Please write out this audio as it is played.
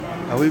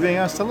Are we being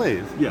asked to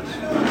leave? Yes.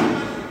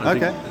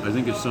 Okay. I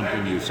think it's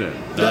something you said.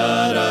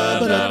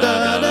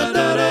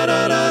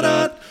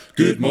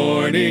 Good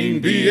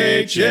morning,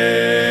 BHA.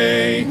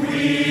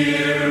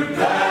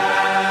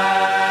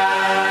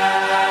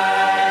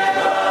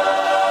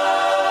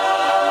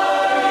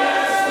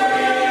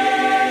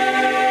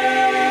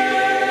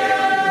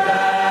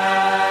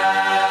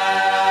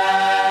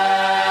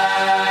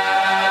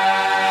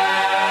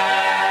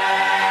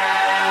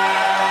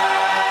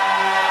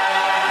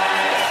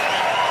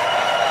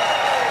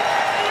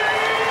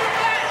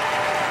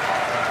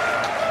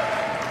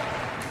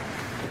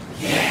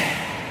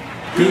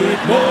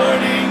 Good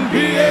morning,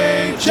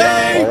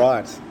 BHA. All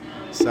right.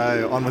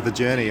 So on with the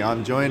journey.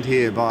 I'm joined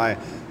here by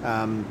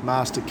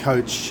master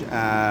coach,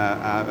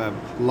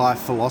 life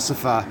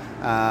philosopher,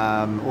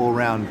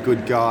 all-round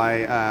good guy,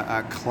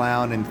 a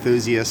clown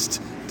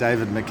enthusiast,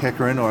 David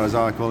McEachran, or as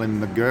I call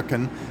him,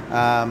 McGurkin.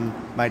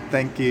 Mate,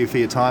 thank you for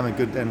your time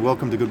and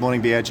welcome to Good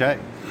Morning BHA.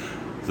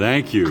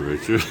 Thank you,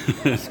 Richard.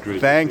 That's great.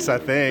 Thanks, I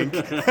think.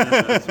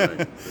 That's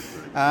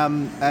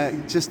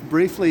right. Just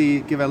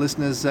briefly give our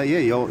listeners,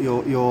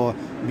 your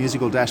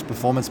musical dash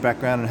performance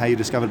background and how you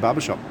discovered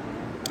barbershop.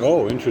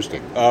 Oh,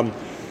 interesting.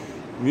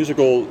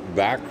 Musical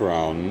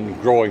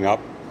background, growing up,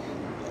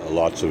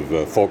 lots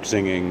of folk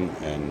singing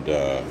and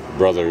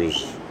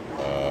brothers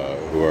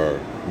who are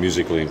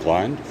musically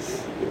inclined.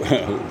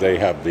 They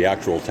have the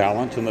actual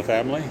talent in the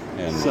family.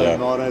 And,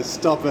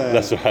 Stop it.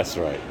 That's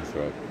right.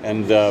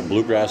 And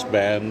bluegrass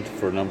band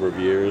for a number of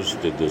years,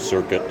 did the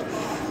circuit,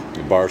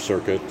 the bar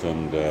circuit,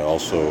 and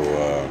also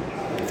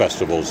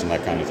festivals and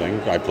that kind of thing.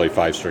 I play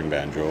 5-string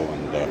banjo,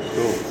 and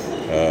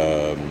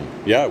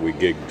we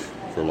gigged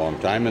for a long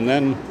time. And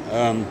then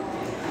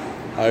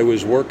I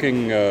was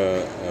working,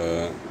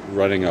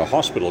 running a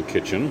hospital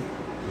kitchen.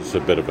 It's a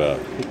bit of a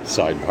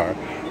sidebar,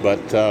 but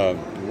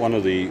one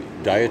of the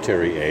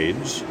dietary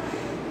aides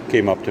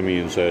came up to me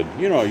and said,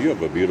 you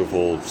have a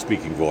beautiful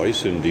speaking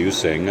voice, and do you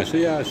sing? I said,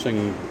 yeah, I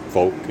sing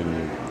folk.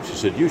 And she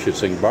said, you should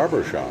sing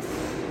barbershop.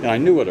 And I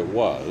knew what it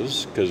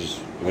was, because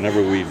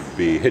whenever we'd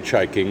be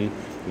hitchhiking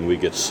and we'd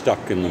get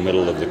stuck in the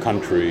middle of the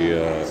country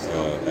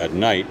at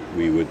night,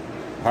 we would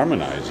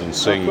harmonize and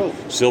sing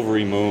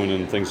Silvery Moon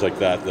and things like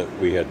that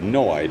we had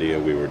no idea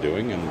we were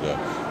doing, and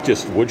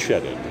just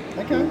woodshedded.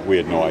 Okay. We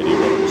had no idea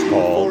what it was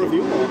called. 4 of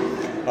you?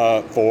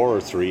 4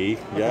 or 3,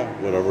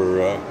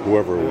 whatever,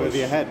 whoever it was.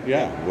 you had.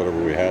 Yeah, whatever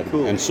we had.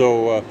 Cool. And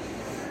so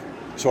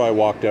I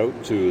walked out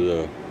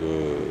to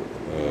the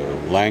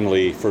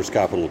Langley First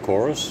Capital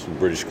Chorus in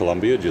British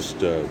Columbia, just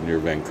near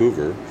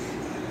Vancouver,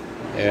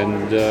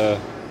 and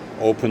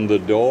opened the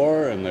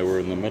door, and they were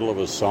in the middle of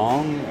a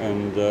song,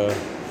 and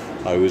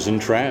I was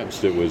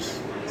entranced. It was...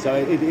 So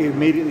it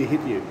immediately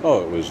hit you?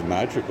 Oh, it was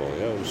magical.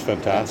 Yeah, it was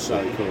fantastic.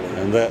 That's so cool.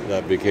 And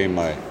that became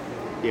my...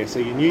 Yeah, so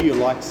you knew you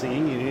liked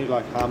singing, you knew you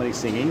liked harmony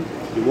singing.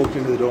 You walked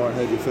into the door and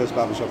heard your first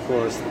barbershop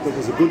chorus. It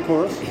was a good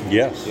chorus?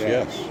 Yes.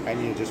 And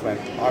you just went,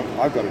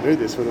 I've got to do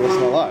this for the rest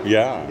of my life.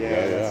 Yeah.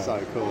 That's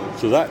so cool.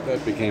 So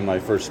that became my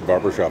first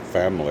barbershop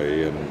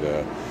family, and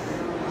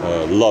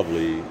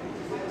lovely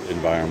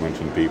environment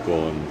and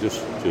people, and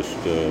just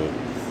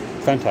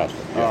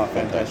fantastic. Yeah,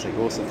 fantastic,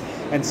 awesome.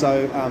 And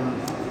so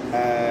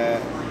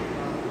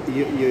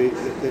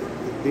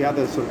the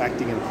other sort of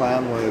acting and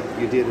clown work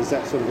you did, is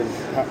that sort of in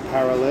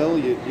parallel?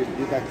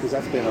 Because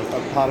that's been a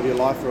part of your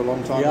life for a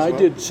long time. Yeah, as well? I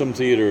did some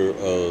theater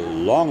a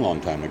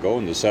long time ago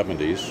in the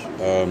 70s,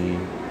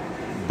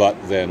 but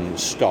then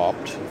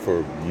stopped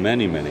for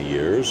many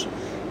years.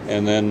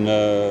 And then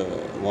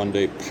one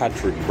day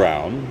Patrick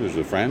Brown, who's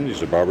a friend,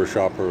 he's a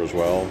barbershopper as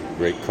well,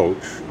 great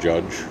coach,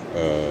 judge,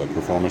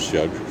 performance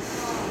judge.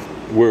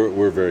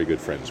 We're very good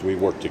friends. We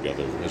work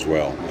together as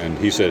well. And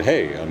he said,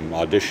 hey, I'm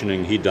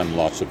auditioning. He'd done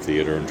lots of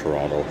theater in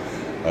Toronto.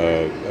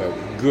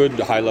 Good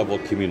high-level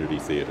community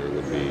theater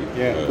would be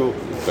cool.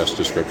 the best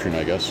description,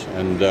 I guess.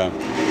 And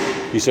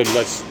he said,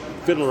 let's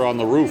Fiddler on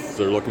the Roof.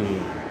 They're looking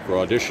for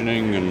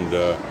auditioning, and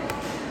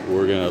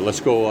let's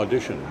go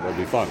audition. That'll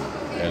be fun.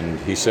 And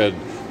he said,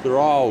 they're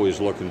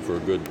always looking for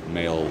good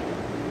male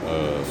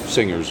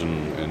singers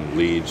and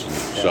leads and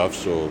stuff,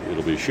 so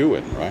it'll be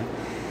shoo-in, right?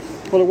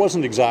 Well, it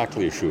wasn't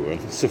exactly a shoo-in.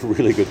 It's a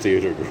really good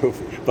theater group,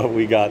 but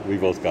we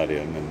both got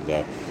in,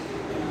 and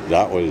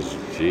that was,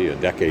 a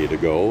decade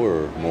ago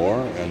or more,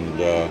 and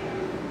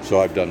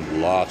so I've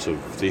done lots of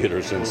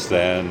theater since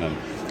then, and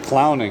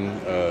clowning,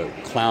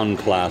 clown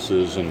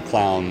classes and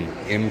clown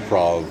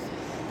improv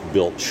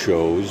built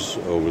shows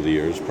over the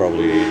years,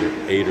 probably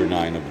 8 or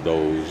 9 of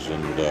those,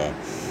 and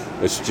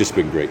it's just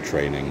been great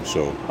training.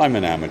 So I'm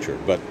an amateur,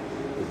 but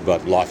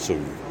lots of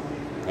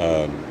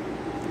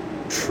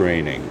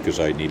training, because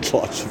I need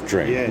lots of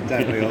training. Yeah,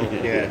 don't we all?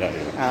 Yeah.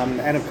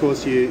 And of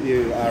course,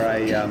 you are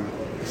a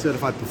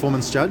certified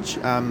performance judge.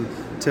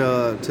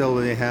 Tell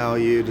me how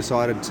you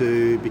decided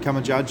to become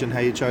a judge and how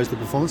you chose the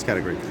performance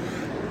category.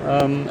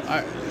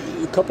 A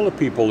couple of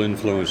people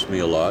influenced me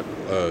a lot.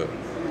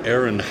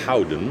 Aaron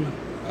Howden,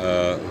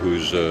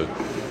 who's a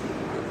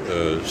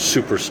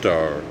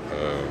superstar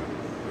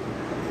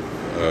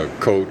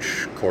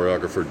coach,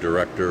 choreographer,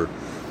 director,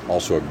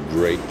 also a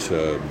great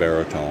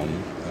baritone.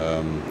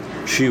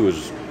 She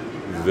was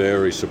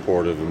very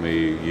supportive of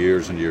me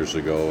years and years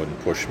ago and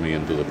pushed me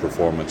into the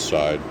performance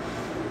side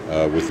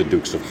with the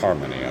Dukes of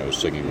Harmony. I was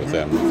singing with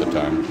them at the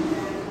time.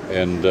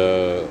 And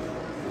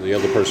the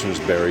other person is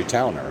Barry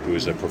Towner, who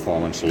is a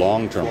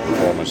long-term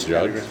performance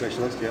judge. Category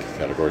specialist, yeah.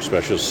 Category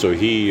specialist. So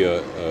he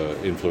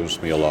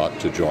influenced me a lot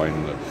to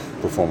join the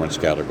performance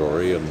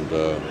category. And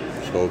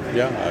so,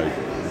 yeah,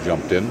 I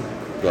jumped in.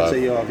 So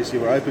you obviously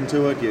were open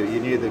to it, you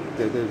knew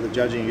the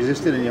judging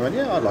existed, and you went,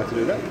 yeah, I'd like to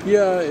do that.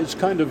 Yeah, it's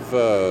kind of,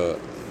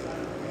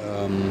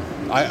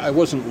 I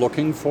wasn't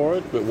looking for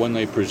it, but when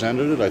they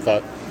presented it, I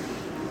thought,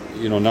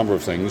 a number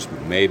of things.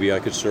 Maybe I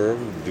could serve,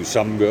 do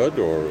some good,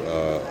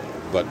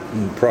 but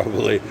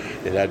probably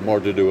it had more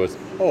to do with,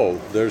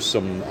 there's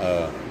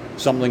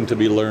something to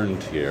be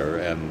learned here,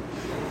 and,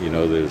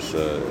 there's,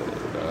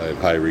 I have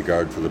high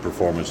regard for the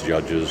performance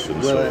judges,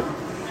 and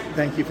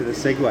thank you for the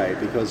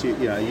segue, because you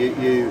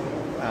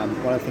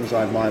one of the things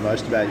I admire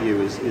most about you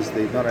is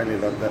not only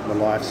the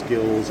life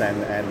skills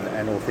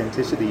and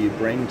authenticity you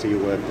bring to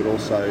your work, but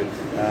also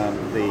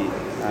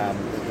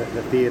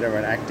the theatre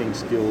and acting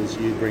skills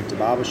you bring to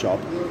barbershop.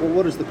 Well,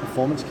 what has the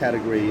performance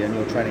category and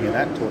your training in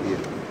that taught you?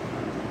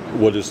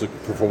 What has the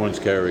performance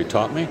category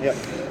taught me? Yep.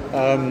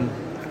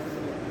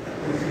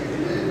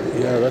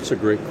 Yeah, that's a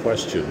great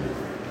question.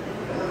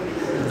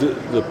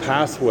 The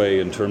pathway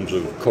in terms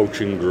of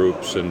coaching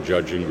groups and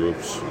judging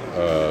groups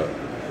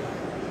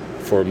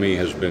for me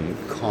has been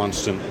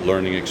constant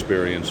learning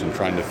experience and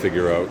trying to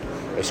figure out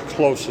as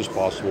close as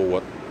possible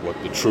what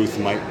the truth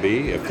might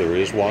be, if there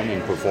is one,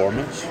 in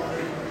performance.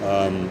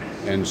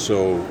 And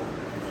so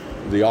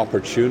the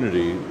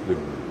opportunity,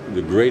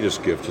 the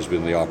greatest gift has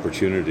been the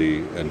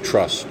opportunity and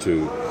trust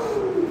to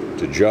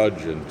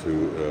judge and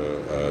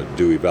to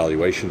do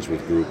evaluations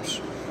with groups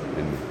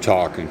and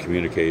talk and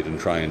communicate and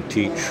try and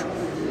teach.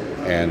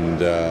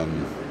 And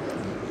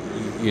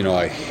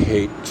I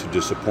hate to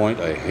disappoint.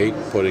 I hate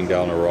putting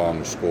down a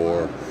wrong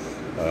score,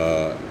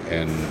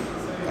 and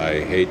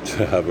I hate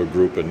to have a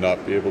group and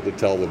not be able to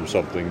tell them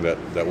something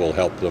that will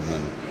help them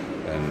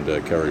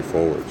and carry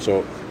forward.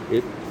 So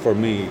it, for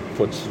me,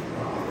 puts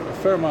a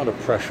fair amount of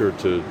pressure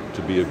to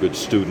be a good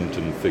student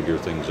and figure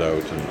things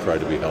out and try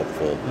to be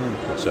helpful,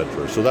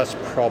 etc. So that's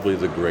probably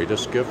the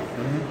greatest gift,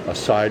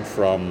 aside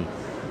from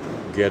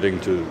getting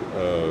to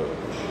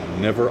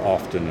never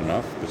often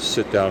enough, but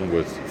sit down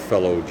with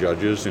fellow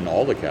judges in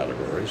all the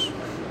categories,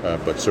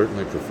 but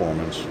certainly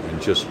performance,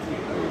 and just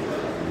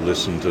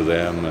listen to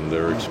them and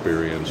their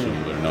experience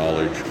and their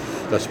knowledge.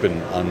 That's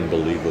been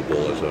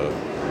unbelievable as a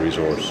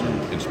resource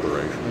and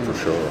inspiration, for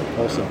sure.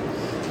 Awesome.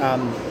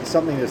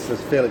 Something that's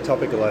fairly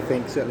topical, I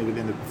think, certainly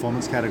within the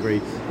performance category.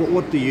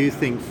 What do you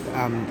think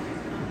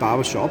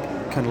barbershop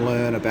can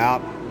learn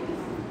about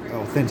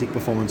authentic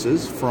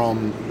performances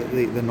from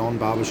the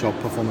non-barbershop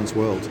performance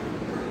world?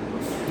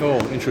 Oh,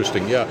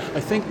 interesting. Yeah, I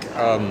think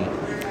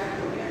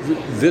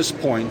this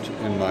point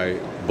in my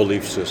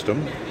belief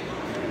system,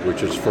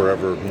 which is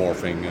forever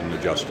morphing and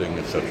adjusting,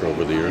 etc.,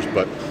 over the years,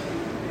 but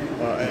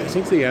I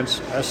think the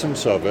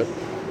essence of it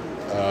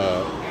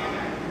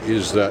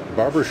is that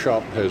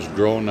barbershop has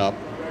grown up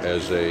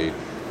as an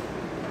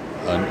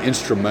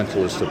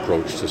instrumentalist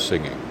approach to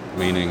singing,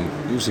 meaning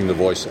using the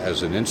voice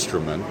as an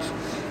instrument,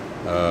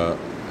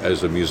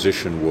 as a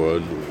musician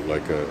would,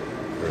 like a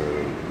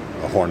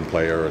horn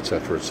player,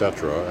 etc.,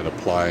 and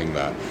applying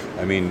that.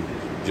 I mean,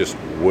 just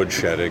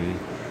woodshedding,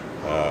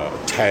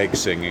 tag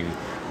singing.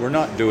 We're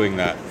not doing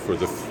that for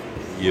the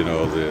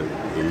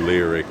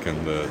lyric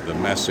and the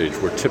message.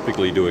 We're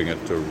typically doing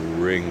it to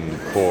ring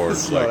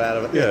chords. Out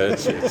of it. Yeah,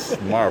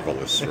 it's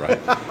marvelous, right?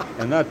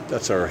 And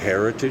that's our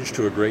heritage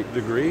to a great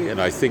degree,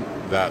 and I think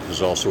that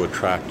has also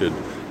attracted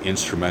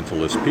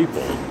instrumentalist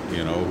people,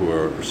 who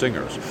are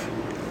singers.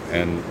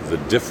 And the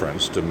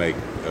difference, to make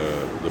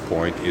the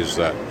point, is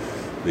that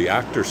the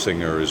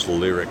actor-singer is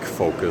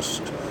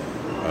lyric-focused,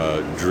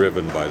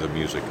 driven by the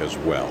music as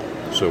well.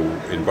 So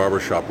in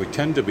barbershop, we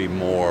tend to be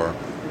more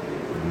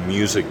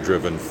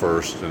music-driven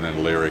first, and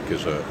then lyric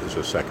is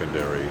a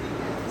secondary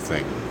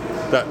thing.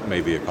 That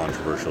may be a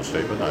controversial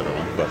statement, I don't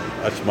know, but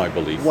that's my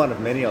belief. One of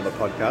many on the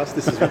podcast.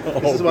 This is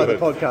why the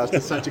podcast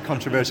is such a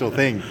controversial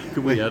thing.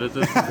 Could we edit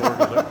this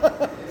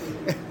before?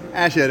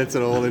 Ash edits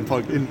it all in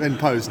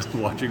post.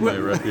 Watching my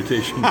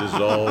reputation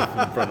dissolve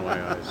in front of my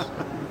eyes.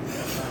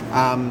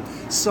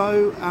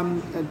 So,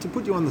 to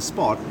put you on the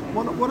spot,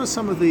 what are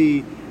some of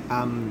the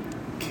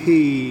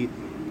key,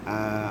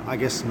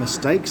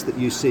 mistakes that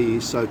you see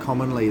so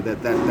commonly that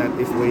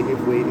if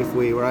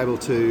we were able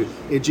to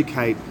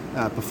educate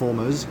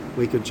performers,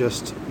 we could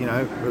just,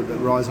 the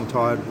rising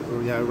tide,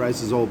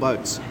 raises all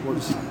boats.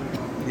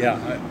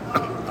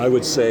 I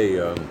would say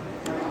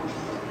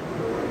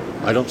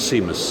I don't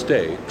see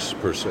mistakes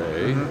per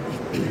se.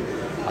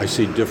 I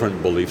see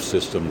different belief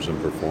systems in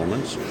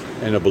performance.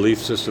 And a belief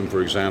system,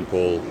 for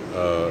example,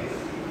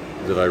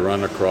 that I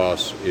run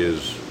across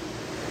is,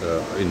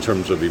 in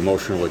terms of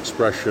emotional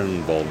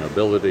expression,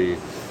 vulnerability,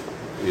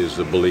 is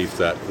the belief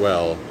that,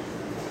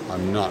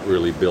 I'm not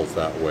really built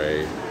that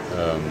way.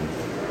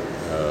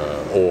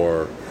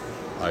 or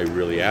I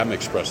really am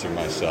expressing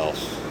myself.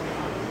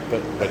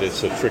 But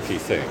it's a tricky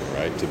thing,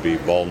 right? To be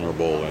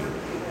vulnerable, and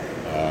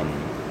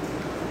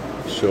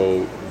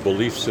so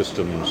belief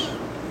systems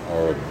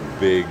are a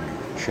big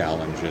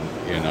challenge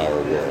in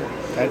our world,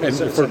 and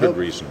for good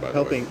reason, by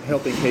the way.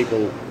 Helping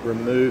people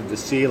remove the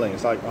ceiling.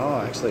 It's like,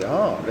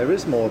 there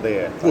is more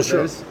there. Well,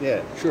 sure.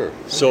 Sure.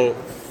 So,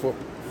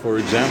 for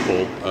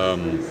example,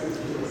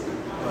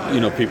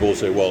 people will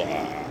say, well,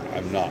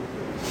 I'm not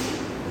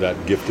that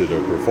gifted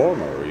a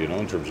performer,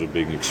 in terms of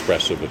being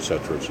expressive, et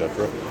cetera,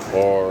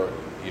 or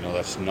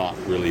that's not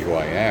really who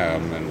I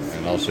am,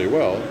 and I'll say,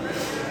 well,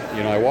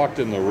 I walked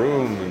in the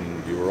room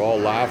and you were all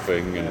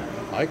laughing, and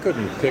I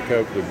couldn't pick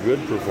out the good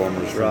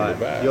performers from the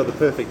bad. You're the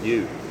perfect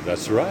you.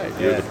 That's right.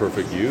 You're the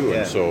perfect you,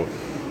 and so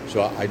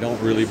I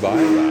don't really buy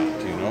that.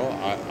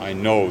 I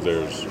know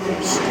there's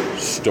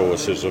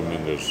stoicism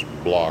and there's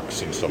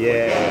blocks and stuff like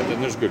that,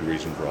 and there's good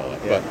reason for all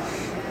that,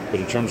 But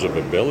in terms of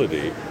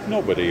ability,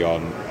 nobody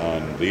on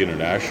the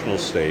international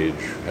stage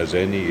has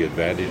any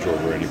advantage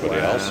over anybody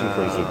else in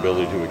terms of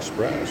ability to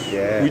express.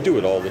 Yeah. We do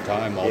it all the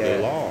time, all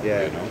day long.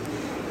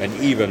 And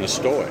even a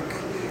Stoic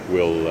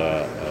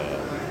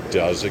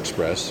does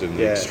express in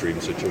the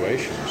extreme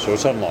situations. So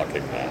it's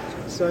unlocking that.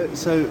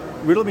 So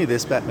riddle me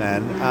this,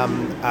 Batman.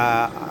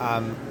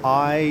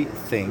 I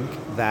think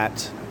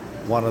that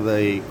one of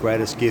the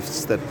greatest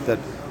gifts that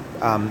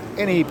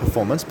any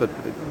performance, but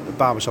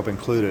barbershop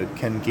included,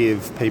 can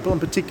give people,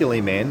 and particularly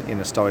men in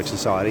a Stoic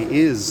society,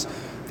 is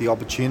the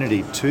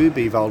opportunity to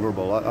be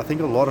vulnerable. I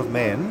think a lot of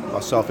men,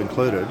 myself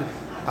included,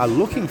 are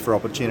looking for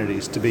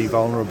opportunities to be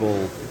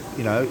vulnerable,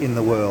 in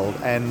the world,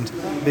 and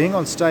being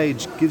on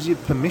stage gives you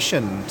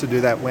permission to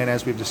do that when,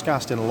 as we've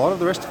discussed, in a lot of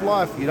the rest of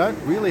life, you don't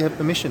really have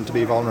permission to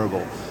be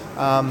vulnerable.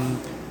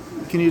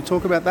 Can you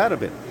talk about that a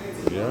bit?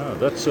 Yeah,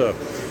 that's the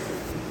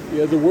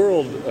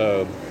world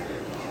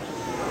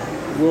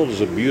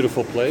is a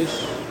beautiful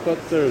place, but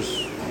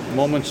there's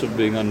moments of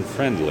being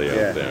unfriendly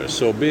out there.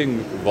 So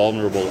being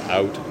vulnerable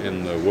out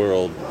in the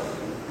world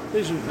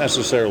isn't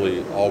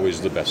necessarily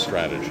always the best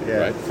strategy,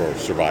 right, for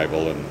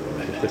survival and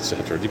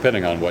etc.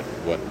 Depending on what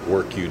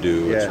work you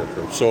do,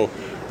 etc. So,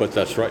 but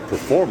that's right.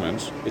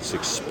 Performance, it's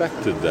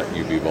expected that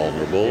you be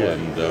vulnerable,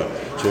 and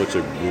so it's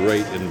a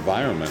great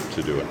environment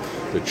to do it.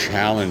 The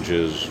challenge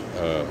is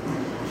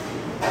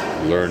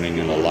learning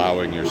and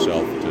allowing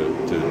yourself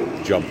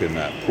to jump in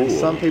that pool.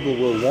 Some people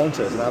will want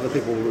it, and other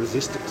people will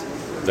resist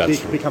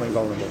it. Becoming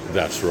vulnerable.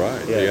 That's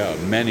right. Yeah.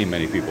 Many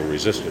people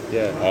resist it.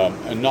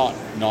 And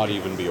not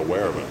even be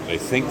aware of it. They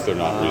think they're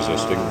not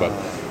resisting, but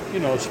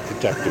it's a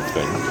protective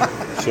thing.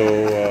 So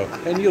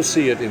and you'll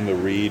see it in the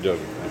read of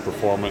the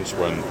performance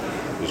when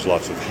there's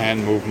lots of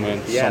hand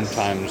movement.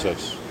 Sometimes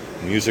that's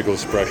musical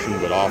expression,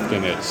 but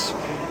often it's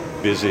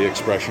busy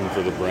expression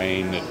for the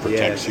brain. It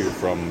protects you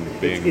from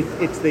being.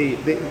 It's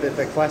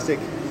the classic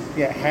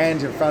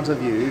hand in front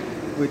of you,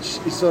 which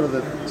is sort of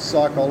the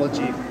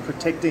psychology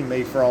protecting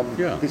me from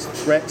this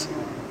threat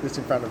that's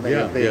in front of me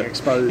of being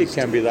exposed. It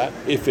can be that.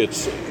 If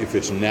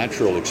it's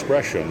natural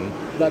expression,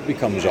 that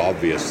becomes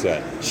obvious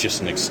that it's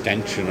just an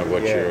extension of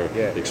what you're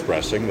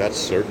expressing. That's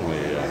certainly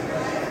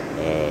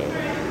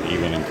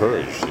even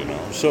encouraged,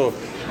 So,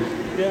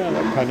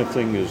 that kind of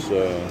thing is,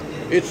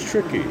 it's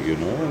tricky,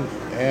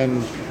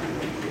 and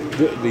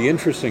the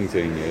interesting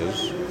thing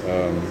is,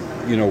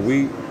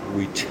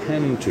 we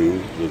tend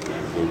to,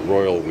 the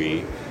royal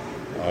we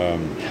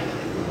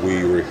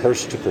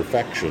rehearse to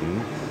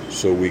perfection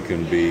so we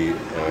can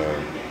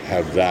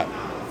have that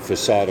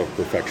facade of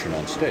perfection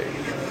on stage.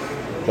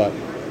 But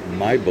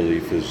my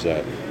belief is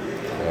that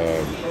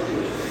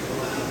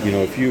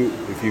if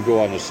you go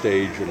on a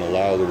stage and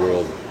allow the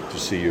world to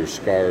see your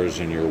scars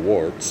and your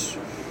warts,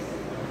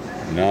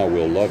 now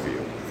we'll love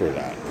you for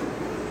that.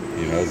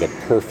 The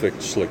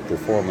perfect slick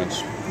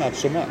performance, not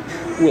so much.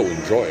 We'll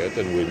enjoy it,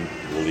 and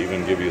we'll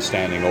even give you a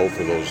standing O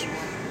for those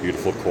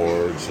beautiful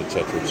chords,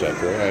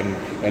 etc.,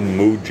 and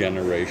mood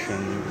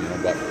generation,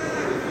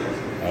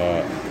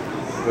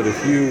 but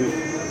if you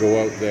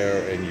go out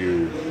there and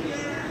you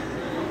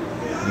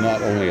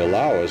not only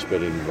allow us,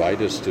 but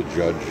invite us to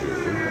judge you,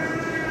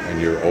 and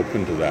you're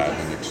open to that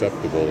and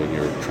acceptable, and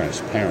you're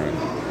transparent,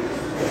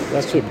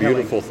 that's a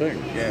beautiful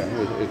thing.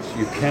 It's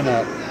you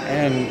cannot.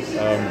 And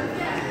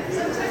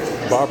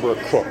Barbara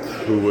Cook,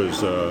 who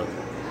was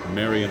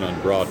Marion on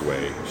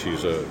Broadway,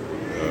 she's a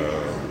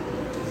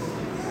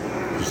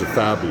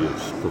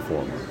fabulous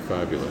performer,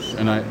 fabulous.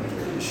 And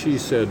she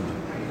said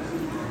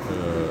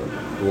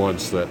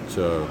once that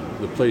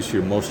the place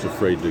you're most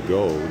afraid to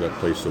go, that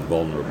place of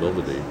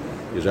vulnerability,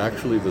 is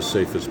actually the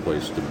safest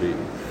place to be.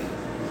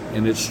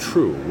 And it's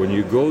true. When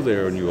you go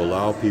there and you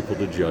allow people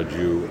to judge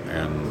you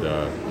and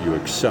you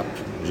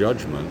accept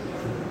judgment,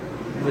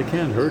 they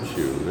can't hurt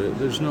you.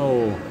 There's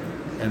no...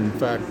 In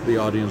fact, the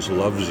audience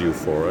loves you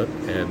for it,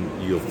 and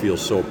you'll feel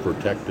so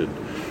protected.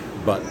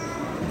 But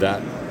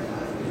that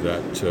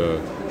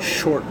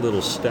short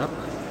little step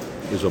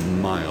is a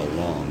mile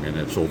long, and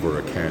it's over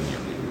a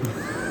canyon.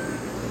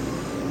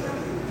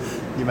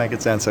 You make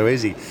it sound so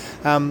easy.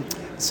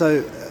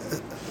 So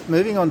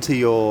moving on to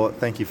your,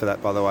 thank you for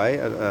that, by the way.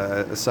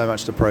 So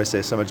much to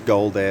process, so much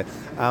gold there.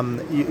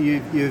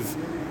 You've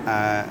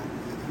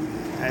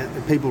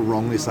people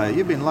wrongly say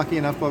you've been lucky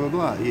enough, blah blah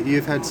blah.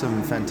 You've had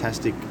some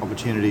fantastic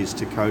opportunities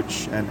to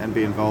coach and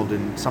be involved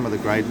in some of the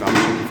great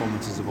barbershop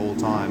performances of all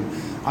time.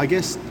 I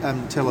guess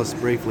tell us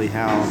briefly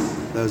how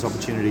those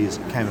opportunities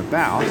came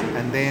about,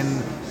 and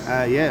then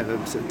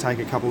take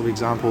a couple of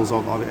examples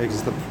of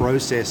the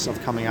process of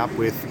coming up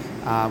with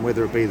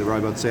whether it be the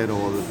robot set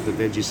or the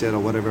veggie set or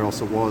whatever else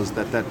it was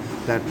that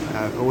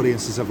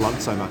audiences have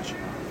loved so much.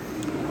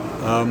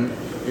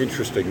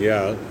 Interesting,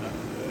 yeah.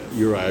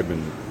 You're right. I've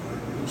been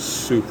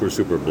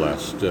super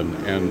blessed,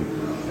 and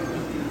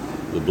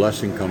the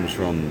blessing comes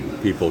from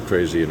people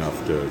crazy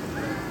enough to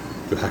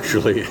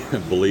actually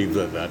believe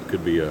that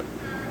could be a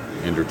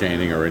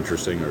entertaining or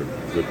interesting or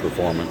good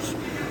performance,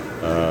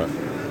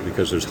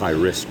 because there's high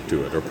risk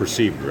to it, or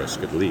perceived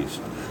risk at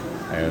least.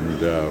 And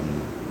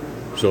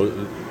so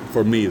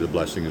for me, the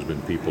blessing has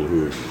been people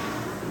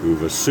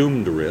who've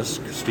assumed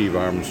risk. Steve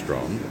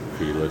Armstrong,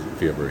 if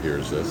he ever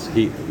hears this,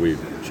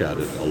 we've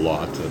chatted a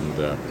lot, and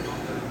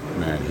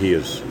man, he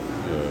is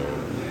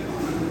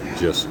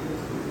just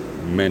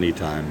many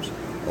times,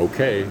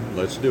 okay,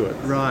 let's do it.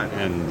 Right.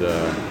 And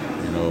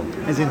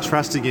as in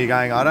trusting you,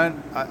 going, I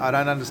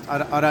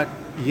don't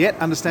yet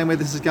understand where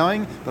this is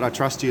going, but I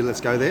trust you.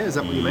 Let's go there. Is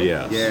that what you mean?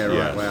 Yes. Yeah. Right.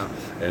 Yes. Wow.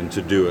 And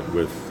to do it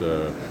with,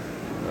 the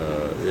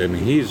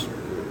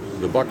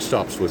buck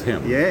stops with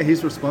him. Yeah,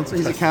 he's responsible.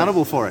 He's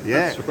accountable for it.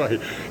 Yeah. That's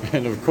right.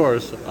 And of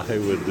course, I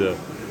would,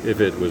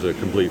 if it was a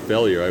complete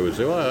failure, I would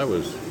say, well, that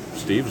was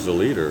Steve's the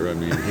leader. I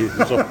mean, he's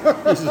the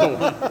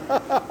one.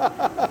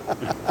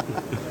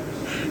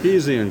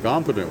 He's the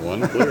incompetent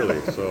one, clearly.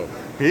 So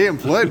he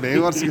employed me.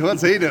 What's he doing?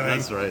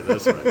 That's right.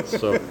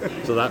 So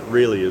that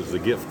really is the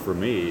gift for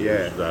me.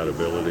 Yeah. Is that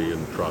ability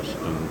and trust,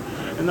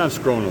 and that's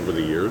grown over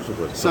the years.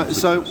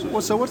 So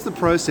what's the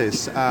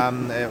process?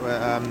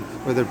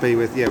 Whether it be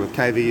with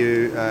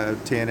KVU,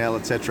 TNL,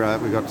 etc.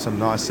 We've got some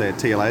nice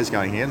TLAs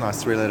going here,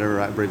 nice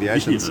 3-letter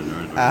abbreviations.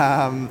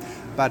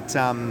 But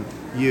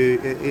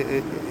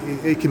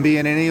it can be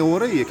in any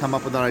order. You come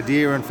up with an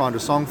idea and find a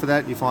song for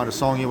that. You find a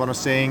song you want to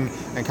sing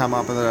and come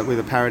up with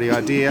a parody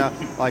idea.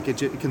 Like it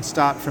can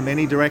start from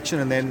any direction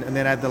and then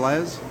add the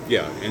layers.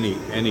 Yeah,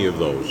 any of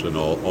those and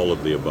all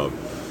of the above.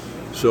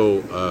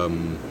 So,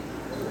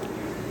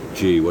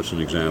 what's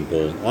an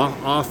example?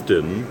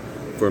 Often,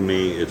 for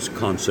me, it's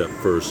concept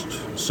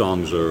first.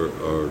 Songs are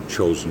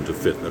chosen to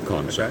fit a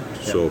concept.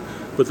 Okay. Yeah. So,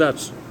 but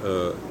that's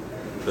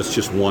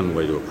just one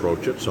way to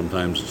approach it.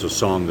 Sometimes it's a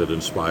song that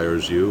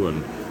inspires you,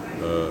 and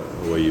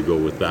away you go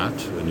with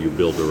that, and you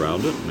build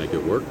around it, make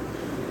it work.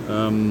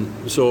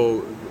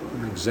 So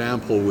an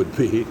example would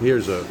be,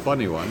 here's a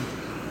funny one.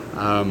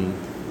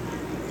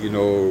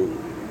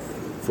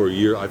 For a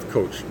year, I've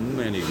coached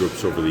many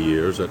groups over the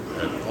years at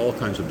all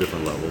kinds of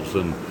different levels,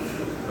 and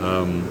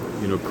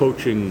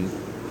coaching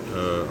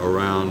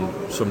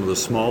around some of the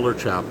smaller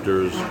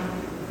chapters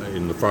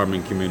in the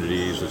farming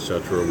communities,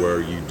 etc.,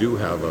 where you do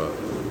have a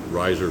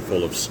riser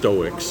full of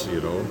stoics,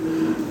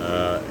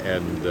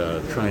 and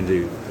trying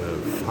to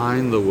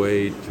find the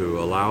way to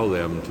allow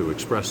them to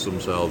express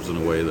themselves in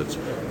a way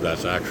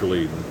that's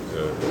actually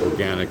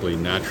organically,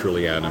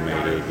 naturally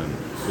animated, and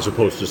as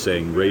opposed to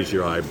saying raise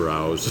your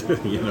eyebrows,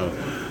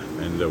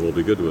 and we'll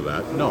be good with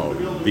that. No,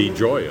 be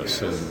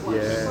joyous, and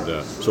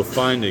so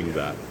finding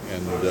that,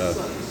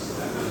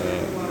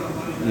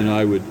 and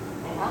I would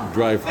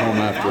drive home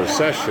after a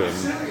session,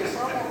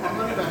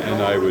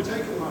 and I would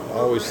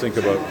always think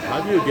about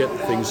how do you get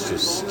things to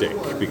stick,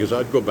 because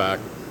I'd go back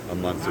a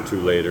month or two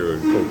later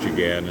and coach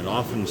again, and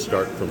often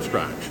start from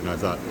scratch, and I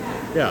thought,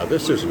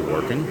 this isn't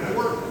working,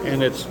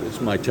 and it's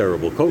my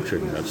terrible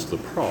coaching that's the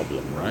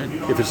problem, right?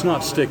 If it's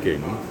not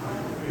sticking,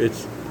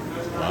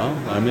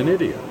 I'm an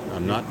idiot.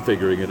 I'm not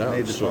figuring it out.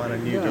 Need to find a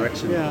new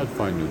direction. Yeah, I'd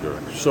find new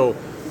direction. So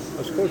I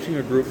was coaching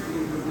a group,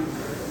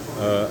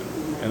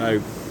 and I,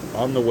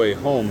 on the way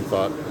home,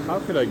 thought, how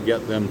could I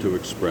get them to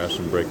express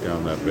and break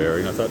down that barrier?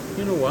 And I thought,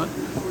 you know what?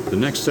 The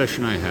next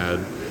session I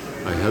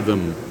had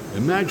them,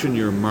 imagine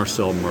you're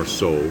Marcel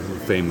Marceau, the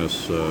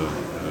famous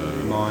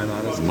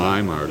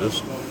mime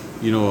artist.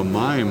 A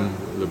mime,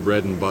 the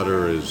bread and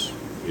butter is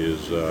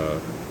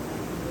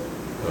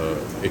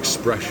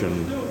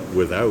expression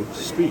without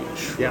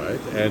speech, right?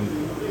 And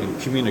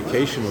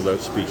communication without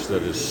speech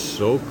that is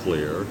so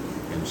clear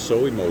and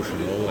so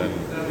emotional, and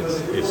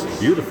it's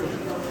beautiful.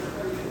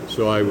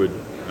 So I would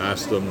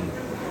ask them,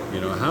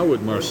 how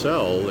would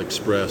Marcel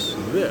express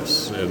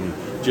this, and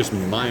just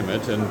mime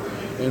it,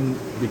 and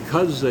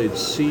because they'd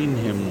seen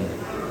him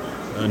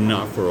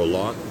enough or a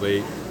lot,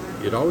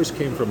 it always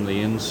came from the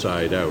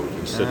inside out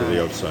instead of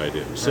the outside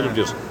in. Instead of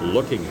just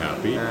looking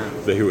happy,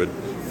 they would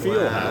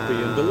feel happy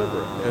and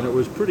deliver it, and it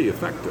was pretty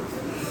effective.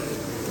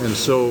 And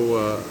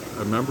so I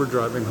remember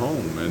driving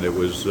home, and it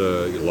was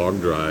a long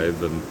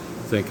drive, and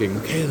thinking,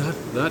 okay,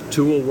 that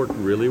tool worked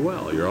really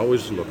well. You're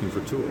always looking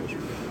for tools.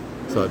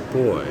 I thought,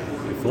 boy,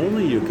 if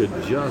only you could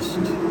just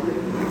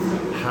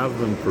have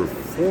them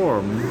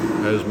perform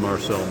as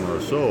Marcel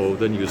Marceau,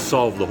 then you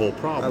solve the whole I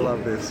problem.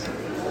 love this.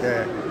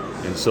 Yeah.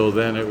 And so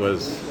then it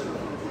was,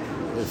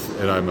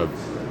 and I'm a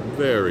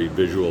very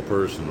visual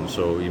person,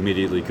 so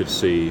immediately could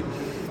see,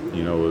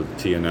 you know, with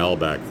TNL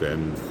back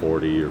then,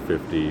 40 or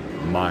 50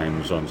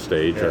 mimes on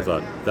stage. Yeah. I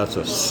thought, that's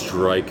a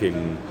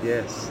striking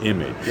Yes.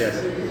 image. Yes.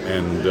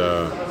 And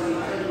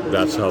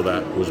that's how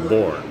that was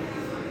born.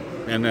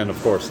 And then,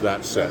 of course,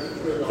 that set.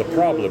 The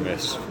problem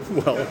is,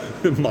 well,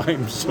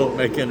 mimes don't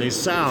make any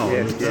sound.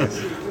 Yes,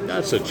 yes.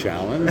 That's a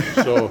challenge.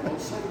 So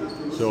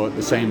at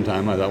the same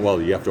time, I thought,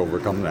 well, you have to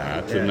overcome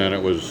that. Yeah. And then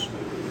it was,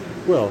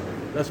 well,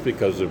 that's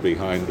because they're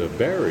behind a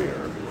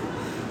barrier.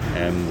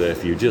 And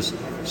if you just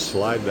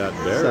slide that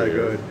barrier,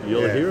 good.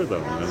 you'll Yeah. hear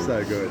them. And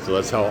So good. So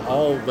that's how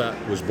all that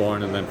was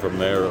born. And then from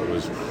there, it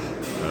was,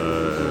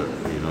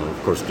 you know,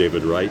 of course,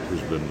 David Wright,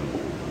 who's been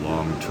a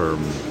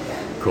long-term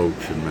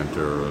coach and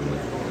mentor, and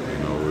you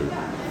know, we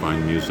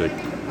find music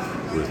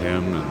with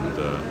him and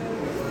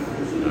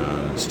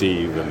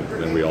Steve, and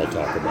then we all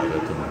talk about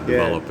it and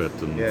develop it,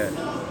 and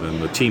then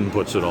the team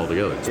puts it all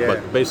together. Yeah.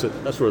 But basically,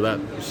 that's where that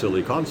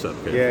silly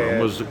concept came from,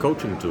 was a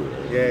coaching tool.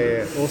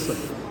 Yeah, awesome.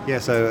 Yeah,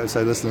 so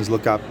listeners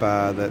look up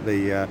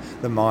the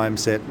mime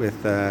set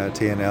with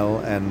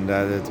TNL and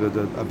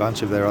a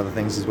bunch of their other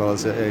things as well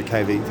as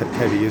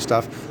KVU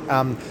stuff.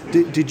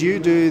 Did you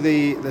do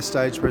the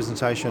stage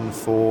presentation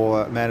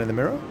for Man in the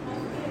Mirror?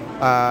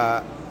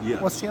 Yes.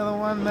 What's the other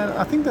one? Man?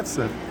 I think that's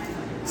the.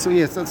 So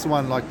yes, that's the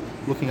one like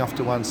looking off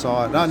to one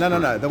side. No.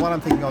 The one I'm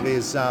thinking of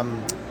is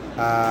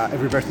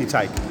Every Breath You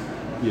Take.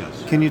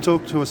 Yes. Can you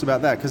talk to us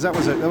about that? Because that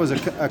was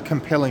a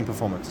compelling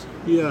performance.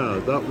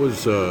 Yeah, that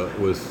was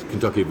with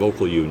Kentucky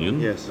Vocal Union.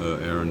 Yes.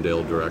 Aaron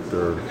Dale,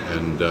 director,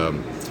 and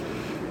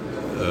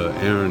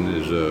Aaron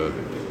is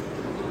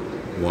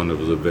one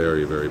of the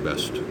very, very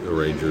best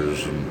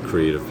arrangers and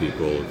creative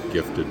people,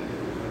 gifted.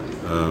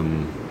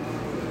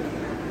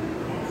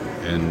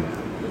 And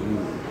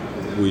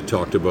we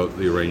talked about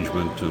the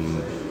arrangement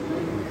and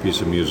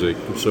piece of music.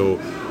 So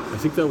I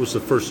think that was the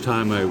first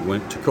time I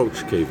went to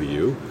coach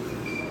KVU.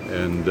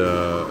 And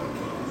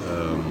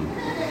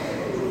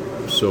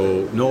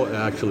so, no, it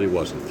actually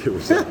wasn't. It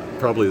was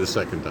probably the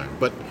second time.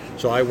 But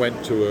so I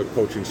went to a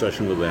coaching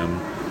session with them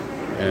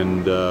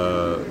and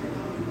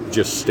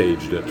just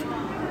staged it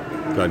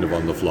kind of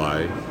on the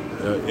fly.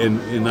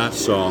 In that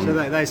song. So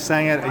they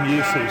sang it and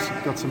you sort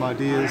of got some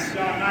ideas.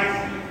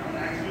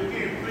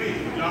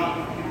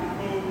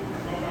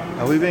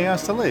 Are we being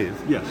asked to leave?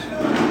 Yes.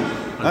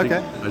 I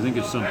think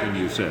it's something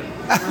you said.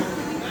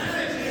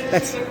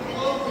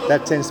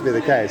 That tends to be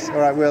the case. All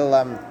right,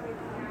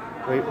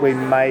 we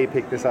may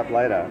pick this up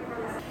later.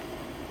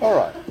 All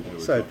right.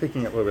 So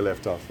picking up where we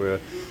left off, we're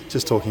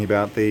just talking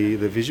about the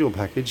visual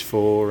package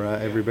for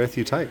Every Breath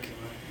You Take.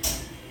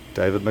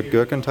 David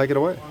McGurkin, take it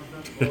away.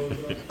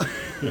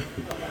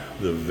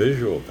 The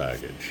visual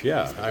package.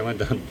 Yeah, I went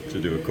down to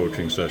do a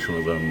coaching session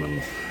with them,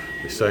 and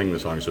they sang the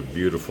song. It's a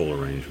beautiful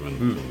arrangement,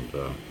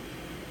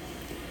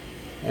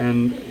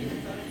 and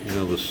you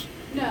know, the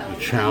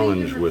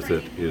challenge with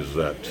it is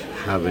that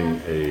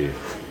having a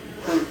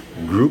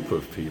group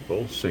of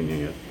people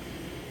singing it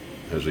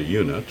as a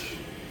unit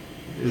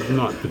is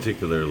not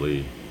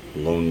particularly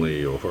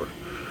lonely or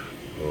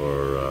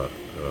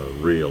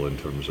real in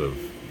terms of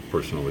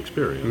personal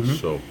experience.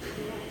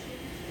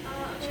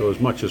 So as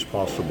much as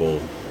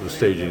possible, the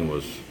staging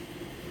was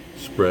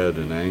spread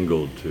and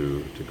angled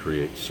to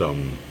create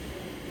some.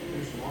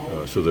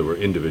 So there were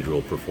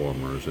individual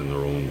performers in their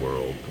own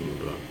world, and,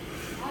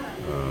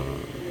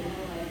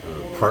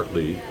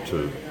 partly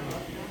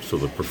so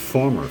the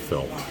performer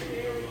felt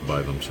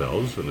by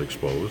themselves and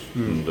exposed,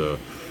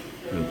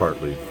 and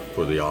partly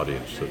for the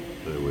audience that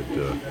they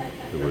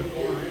would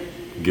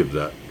give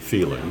that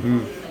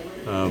feeling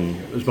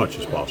as much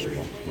as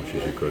possible, as much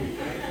as you could.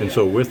 And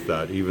so with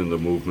that, even the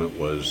movement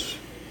was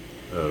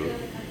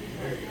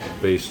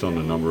based on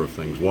a number of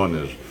things. One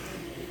is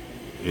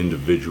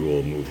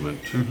individual movement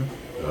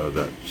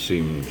that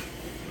seemed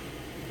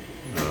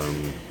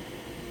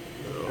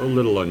a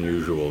little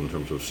unusual in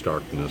terms of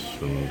starkness,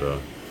 and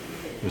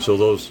so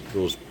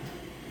those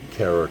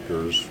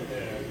characters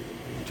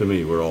to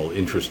me were all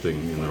interesting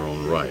in their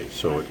own right.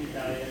 So it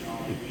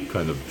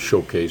kind of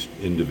showcased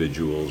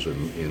individuals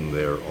in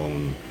their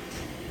own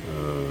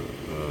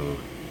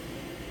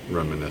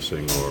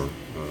reminiscing or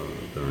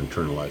their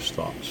internalized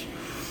thoughts.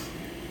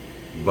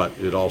 But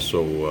it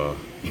also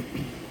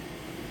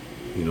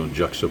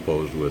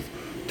juxtaposed with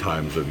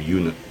times of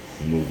unit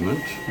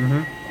movement.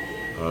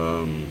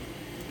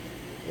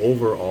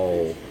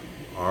 Overall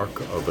arc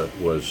of it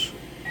was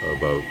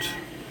about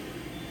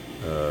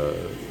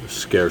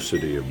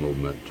scarcity of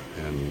movement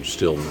and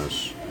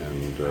stillness,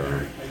 and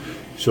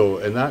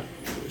that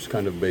is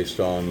kind of based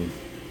on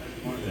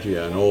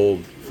an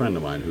old friend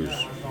of mine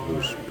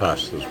who's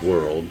passed this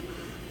world.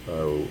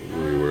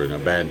 We were in a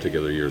band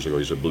together years ago.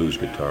 He's a blues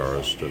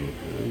guitarist and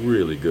a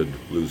really good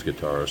blues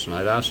guitarist. And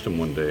I'd asked him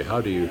one day, how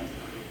do you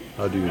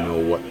know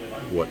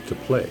what to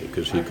play?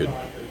 Because he could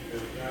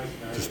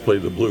just play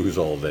the blues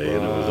all day,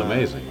 and it was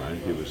amazing, right?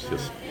 He was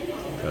just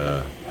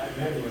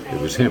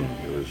it was him.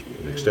 It was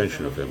an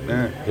extension of him.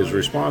 His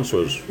response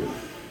was,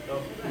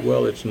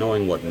 well, it's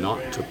knowing what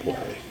not to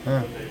play.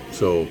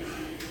 So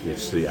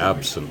it's the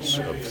absence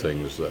of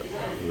things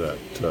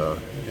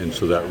and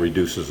so that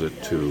reduces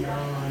it to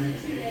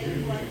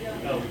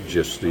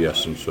just the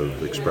essence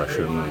of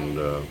expression and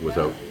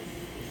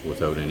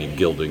without any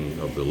gilding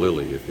of the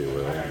lily, if you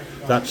will.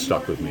 That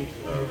stuck with me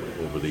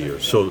over the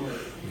years. So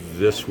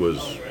this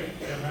was,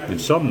 in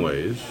some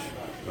ways,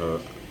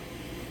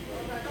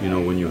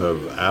 when you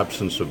have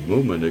absence of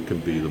movement, it can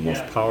be the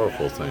most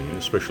powerful thing,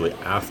 especially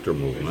after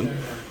movement.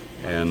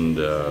 And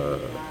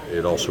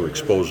it also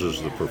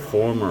exposes the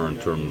performer in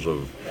terms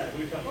of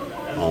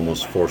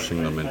almost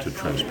forcing them into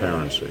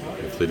transparency.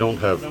 If they don't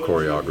have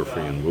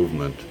choreography and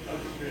movement,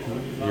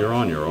 you're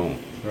on your own.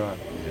 Right.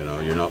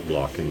 You're not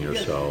blocking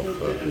yourself,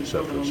 et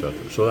cetera, et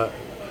cetera. So that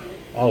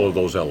all of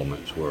those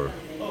elements were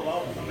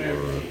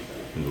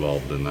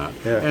involved in that.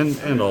 Yeah.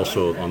 And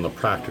also on the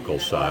practical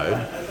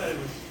side,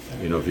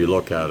 if you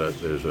look at it,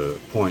 there's a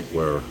point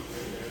where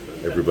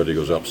everybody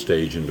goes up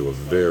stage into a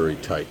very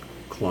tight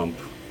clump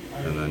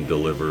and then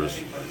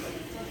delivers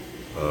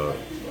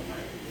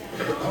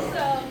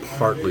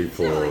partly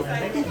for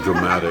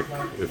dramatic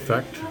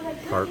effect,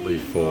 partly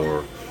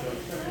for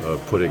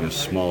putting a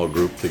small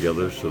group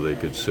together so they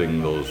could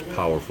sing those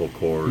powerful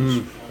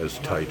chords as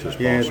tight as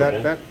possible.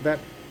 Yeah, that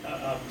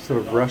sort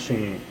of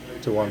rushing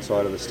to one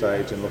side of the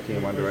stage and looking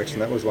in one direction,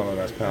 that was one of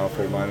the most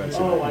powerful moments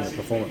in the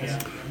performance.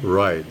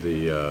 Right,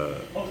 the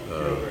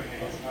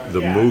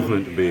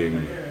movement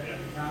being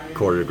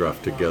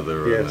choreographed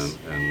together Yes.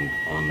 and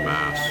en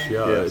masse.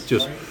 Yeah, Yes. it's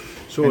just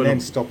so. And then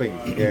stopping.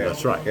 Yeah.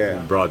 That's right. Yeah.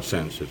 In broad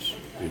sense, it's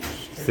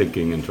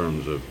thinking in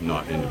terms of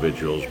not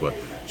individuals, but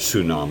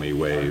tsunami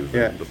wave,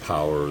 Yeah. the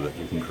power that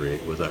you can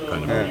create with that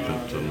kind of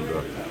movement.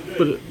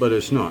 And but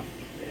it's not.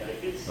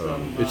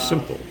 It's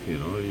simple. You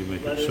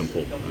make it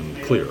simple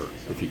and clear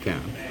if you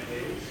can.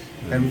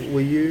 And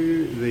were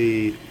you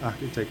the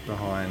architect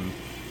behind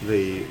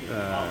the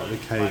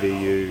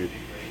KVU?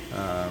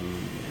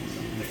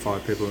 The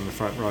 5 people in the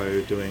front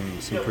row doing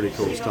some pretty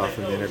cool stuff,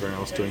 and then everyone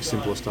else doing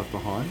simpler stuff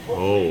behind.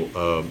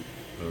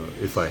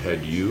 If I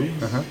Had You,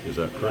 is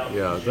that correct?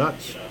 Yeah,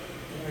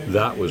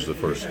 that was the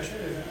first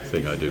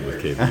thing I did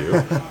with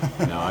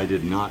KVU. Now I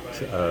did not.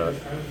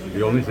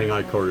 The only thing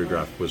I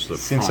choreographed was the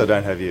Since front. I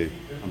Don't Have You.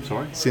 I'm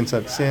sorry. Since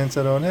I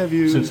Don't Have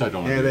You. Since I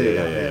Don't Have You.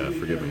 Yeah.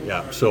 Forgive me.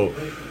 Yeah. So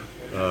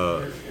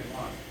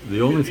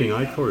the only thing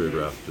I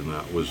choreographed in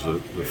that was the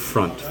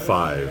front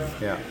 5.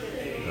 Yeah.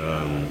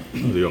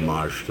 The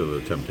homage to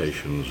the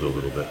Temptations a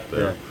little bit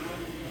there.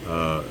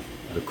 Yeah.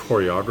 The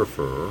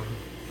choreographer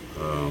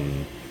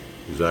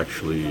is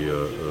actually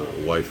a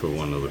wife of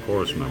one of the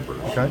chorus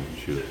members. Okay.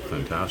 She's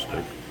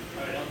fantastic,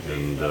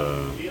 and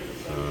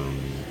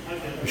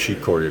she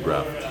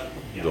choreographed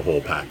the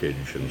whole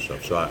package and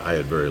stuff. So I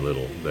had very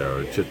little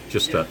there.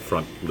 Just that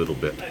front little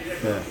bit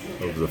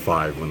of the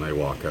 5 when they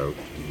walk out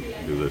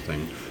and do their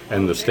thing,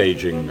 and the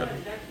staging at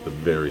the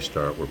very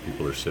start where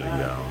people are sitting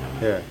down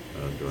and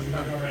doing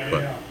that.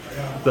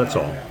 But that's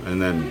all.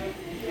 And then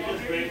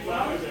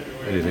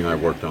anything I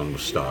worked on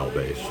was style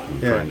based,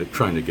 and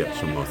trying to get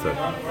some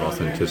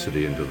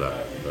authenticity into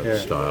that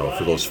style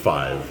for those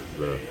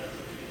 5.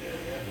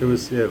 It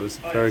was a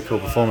very cool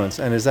performance.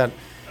 And is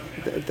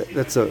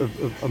that's a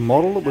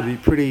model that would be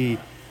pretty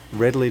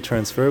readily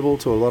transferable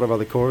to a lot of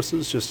other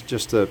choruses?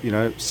 Just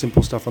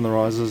simple stuff on the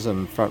rises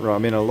and front row. I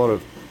mean, a lot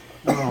of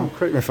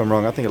correct me if I'm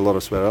wrong. I think a lot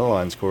of Sweat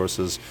Airlines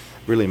choruses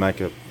really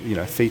make a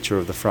feature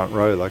of the front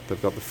row. Like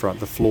they've got the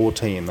floor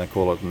team they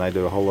call it, and they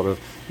do a whole lot of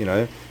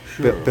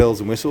bells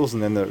and whistles,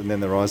 and then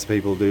the rise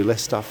people do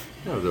less stuff.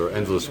 Yeah, there are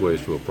endless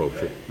ways to approach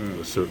it.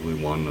 Certainly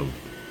one of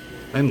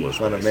endless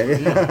One ways. of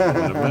many.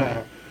 One of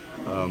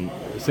many.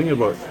 The thing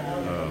about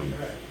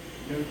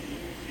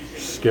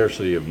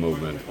scarcity of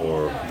movement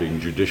or being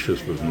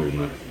judicious with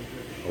movement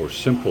or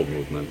simple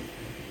movement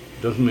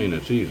doesn't mean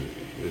it's easy.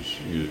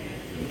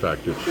 In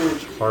fact,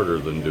 it's harder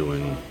than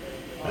doing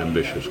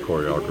ambitious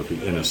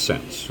choreography in a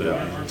sense.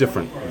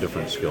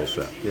 Different skill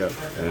set. Yeah.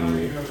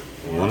 And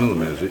one of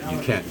them is that you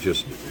can't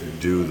just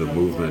do the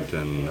movement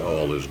and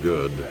all is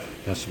good.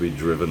 It has to be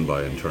driven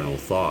by internal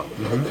thought.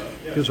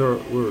 Because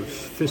we're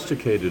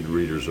sophisticated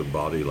readers of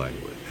body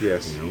language.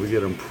 Yes. We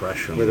get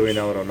impressions. Whether we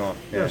know it or not.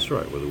 Yeah. That's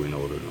right, whether we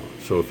know it or not.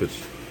 So if it's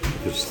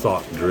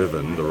thought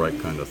driven, the right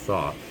kind of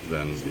thought,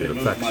 then it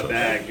affects us.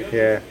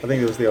 Yeah, I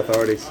think it was the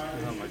authorities.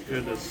 Oh my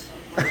goodness.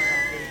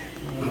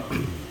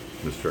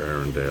 Mr.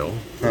 Arundel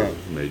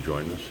may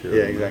join us here.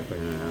 Yeah, exactly.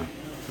 Yeah,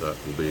 that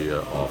will be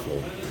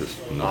awful.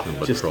 Just nothing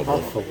but just trouble.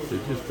 awful.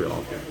 It'd just be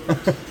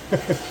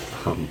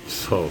awful.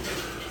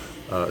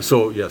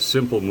 So yes,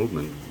 simple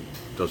movement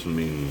doesn't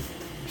mean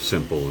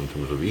simple in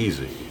terms of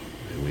easy.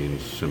 It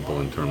means simple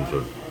in terms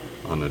of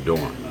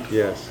unadorned.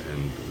 Yes.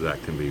 And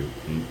that can be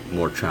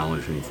more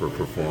challenging for a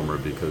performer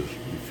because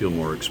you feel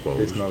more exposed.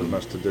 There's not as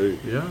much to do.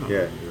 Yeah.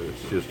 Yeah.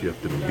 It's just you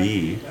have to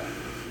be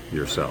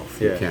yourself.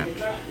 Yeah. You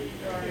can't.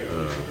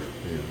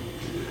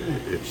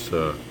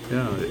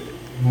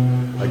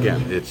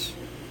 Again, it's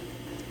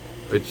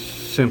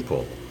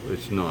simple.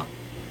 it's not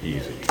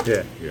easy.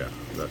 Yeah. Yeah,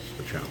 that's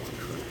the challenge.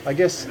 Right? I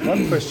guess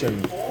one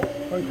question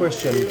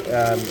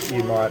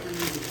you might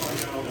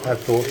have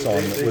thoughts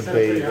on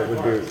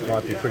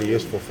might be pretty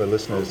useful for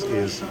listeners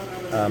is,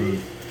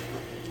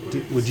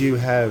 would you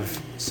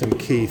have some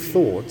key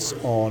thoughts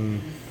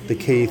on the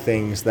key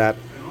things that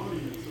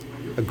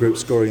a group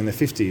scoring in the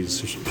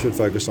 50s should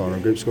focus on, or a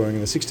group scoring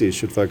in the 60s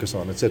should focus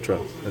on, etc.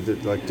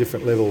 Like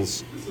different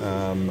levels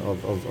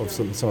of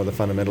some of the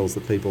fundamentals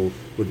that people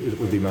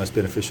would be most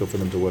beneficial for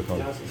them to work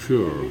on.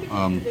 Sure.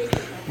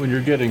 When you're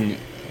getting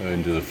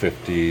into the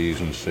 50s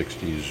and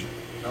 60s,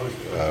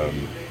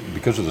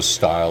 because of the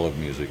style of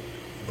music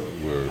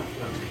we're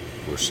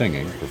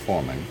singing,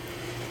 performing,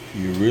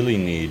 you really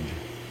need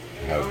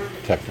to have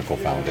technical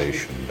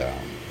foundation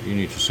down. You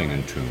need to sing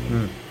in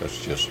tune. That's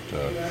just,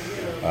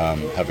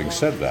 having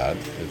said that,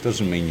 it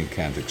doesn't mean you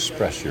can't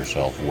express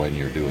yourself when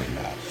you're doing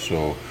that.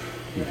 So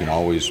you can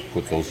always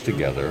put those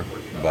together,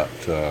 but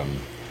the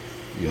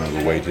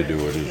way to do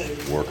it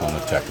is work on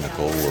the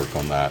technical, work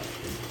on that,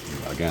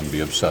 again,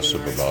 be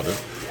obsessive about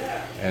it.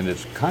 And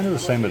it's kind of the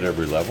same at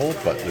every level,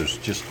 but there's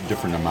just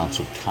different amounts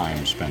of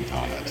time spent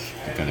on it,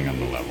 depending on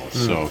the level.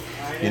 So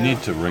you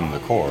need to ring the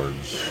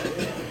chords,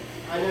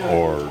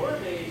 or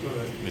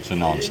it's a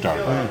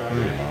non-starter.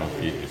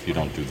 If you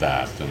don't do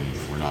that, then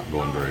we're not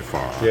going very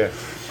far. Yeah.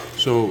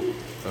 So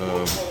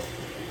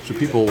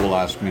people will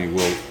ask me,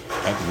 well,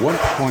 at what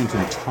point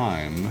in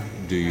time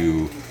do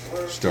you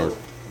start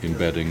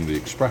embedding the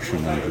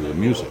expression into the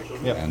music?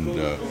 Yep. And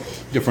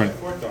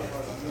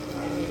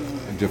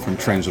different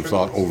trains of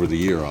thought over the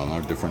year on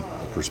our different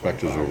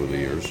perspectives over the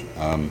years.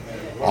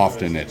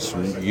 Often it's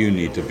you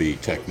need to be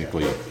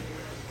technically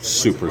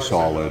super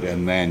solid,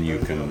 and then you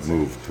can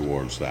move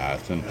towards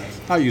that. And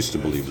I used to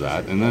believe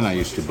that, and then I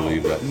used to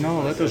believe that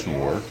no, that doesn't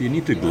work. You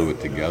need to glue it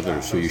together,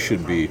 so you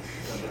should be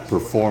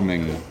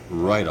performing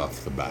right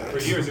off the bat,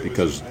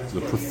 because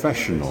the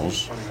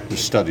professionals,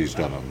 there's studies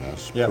done on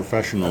this, Yep.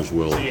 professionals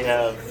will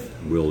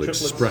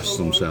express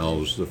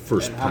themselves the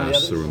first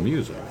pass through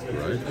music,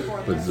 right?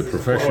 But the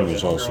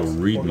professionals also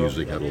read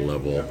music at a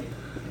level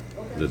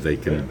that they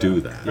can do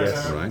that,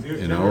 right?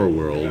 In our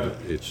world,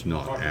 it's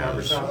not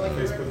as,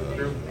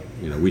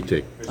 we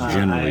take,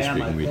 generally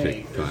speaking, we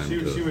take time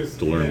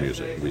to learn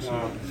music. We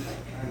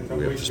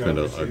have to spend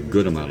a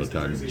good amount of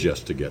time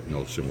just to get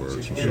notes and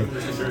words and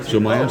stuff. So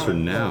my answer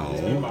now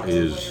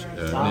is,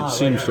 and it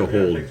seems to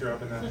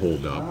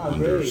hold up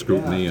under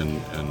scrutiny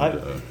and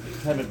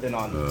haven't been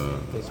on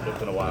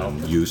Facebook in a while.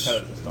 use,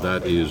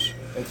 that is,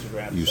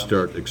 you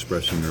start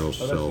expressing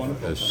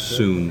yourself as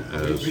soon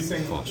as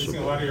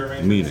possible.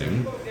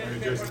 Meaning,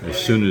 as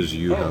soon as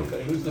you have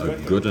a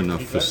good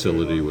enough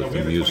facility with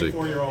the music,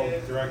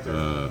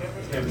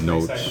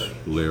 notes,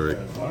 lyric,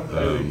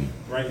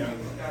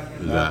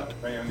 that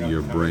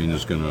your brain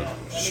is going to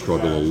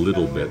struggle a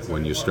little bit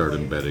when you start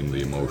embedding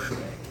the emotion.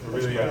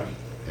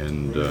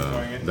 And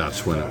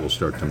that's when it will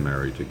start to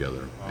marry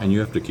together. And you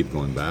have to keep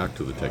going back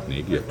to the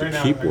technique. You have to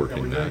keep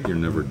working that. You're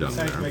never done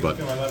there. But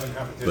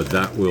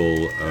that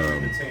will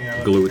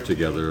glue it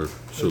together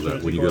so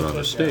that when you get on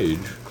a stage,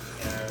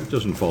 it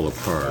doesn't fall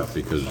apart,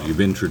 because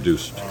you've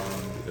introduced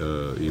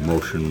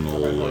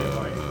emotional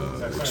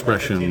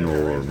expression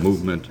or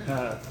movement,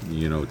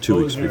 2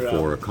 weeks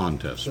before a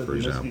contest, for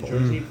example.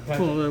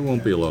 Well, there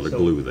won't be a lot of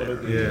glue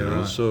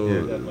there. So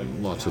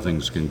lots of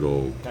things can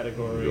go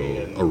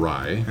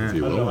awry, if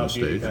you will, on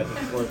stage.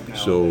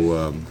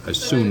 So as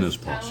soon as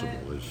possible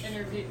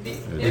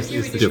is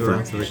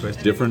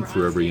different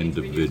for every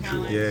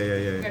individual.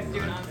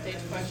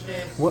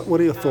 What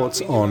are your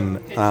thoughts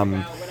on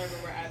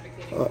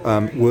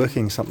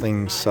working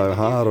something so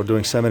hard, or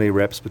doing so many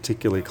reps,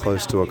 particularly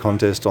close to a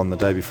contest on the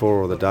day before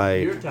or the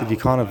day,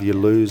 that you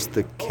lose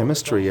the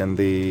chemistry and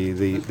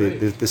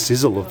the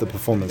sizzle of the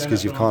performance,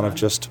 because you've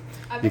just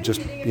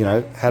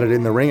had it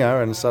in the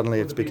ringer, and suddenly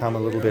it's become a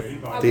little bit,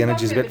 the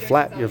energy's a bit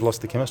flat. You've lost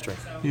the chemistry.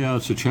 Yeah,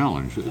 it's a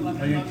challenge.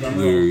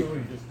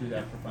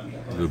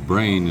 The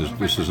brain is,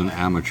 this is an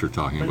amateur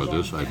talking about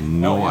this. I have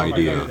no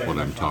idea what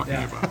I'm talking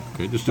about.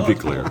 Okay, just to be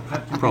clear,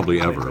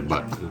 probably ever,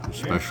 but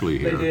especially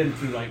here.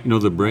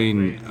 The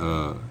brain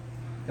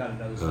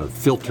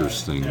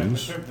filters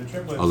things,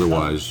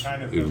 otherwise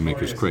it would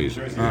make us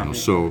crazy.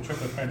 So,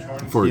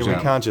 for example,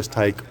 we can't just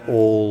take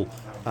all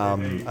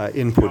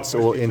inputs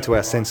or into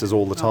our senses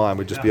all the time.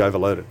 We'd just be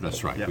overloaded.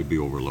 That's right. We'd be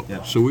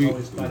overloaded. So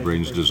the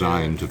brain's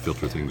designed to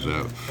filter things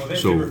out.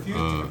 So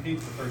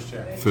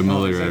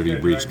familiarity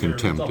breeds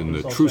contempt in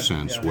the true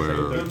sense,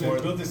 where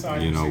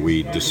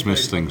we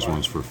dismiss things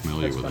once we're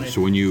familiar with it.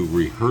 So when you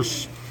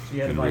rehearse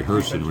and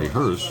rehearse and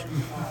rehearse,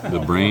 the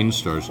brain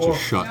starts to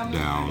shut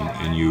down,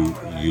 and you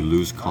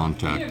lose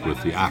contact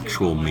with the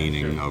actual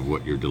meaning of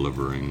what you're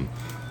delivering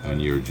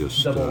and you're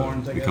just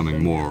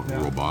becoming more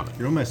robotic.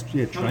 You're almost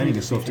training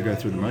yourself to go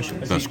through the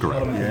motions. That's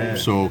correct. Yeah.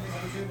 So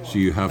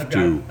you have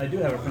to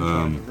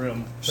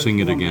sing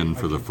it again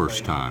for the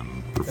first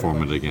time,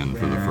 perform it again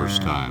for the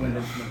first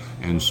time.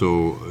 And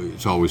so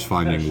it's always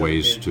finding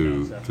ways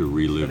to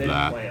relive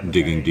that,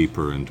 digging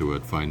deeper into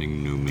it,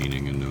 finding new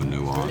meaning and new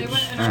nuance,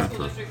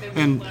 etc.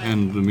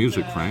 And the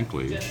music,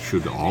 frankly,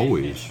 should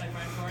always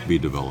be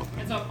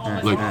developing.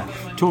 Like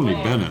Tony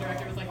Bennett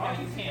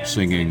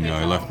singing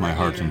 "I Left My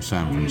Heart in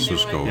San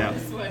Francisco"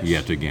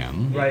 yet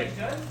again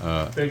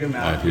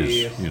at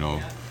his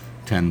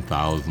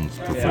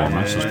 10,000th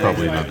performance is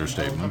probably an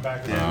understatement.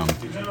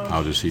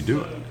 How does he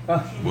do it?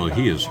 Well,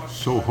 he is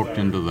so hooked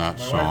into that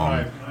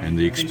song and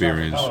the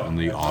experience and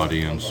the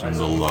audience and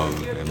the love.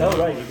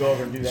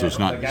 So it's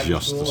not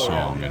just the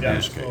song in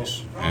his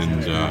case.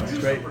 And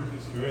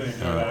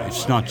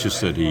it's not just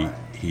that he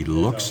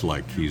looks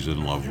like he's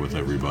in love with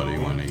everybody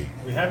when he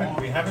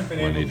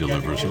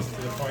delivers it.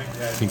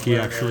 I think he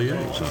actually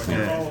is. I think,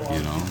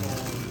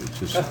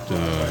 it's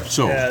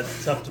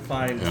tough to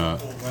find.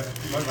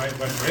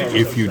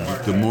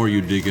 The more you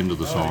dig into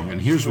the song,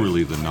 and here's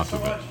really the nut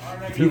of it: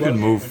 if you can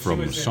move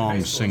from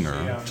song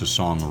singer to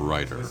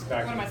songwriter,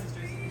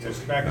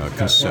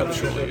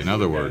 conceptually, in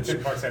other words,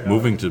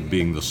 moving to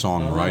being the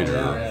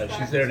songwriter,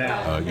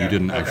 you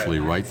didn't actually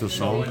write the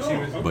song,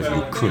 but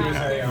you could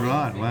have.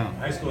 Right. Wow.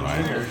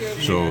 Right.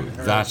 So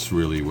that's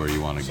really where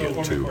you want to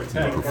get to in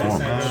the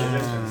performance.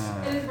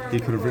 You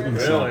could have written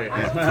the song.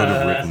 I could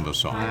have written the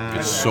song.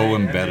 It's so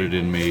embedded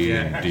in me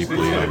and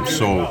deeply. I'm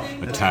so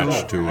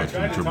attached to it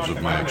in terms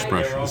of my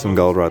expression. Some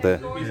gold right there.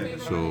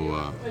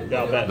 So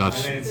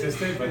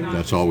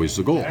that's always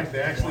the goal.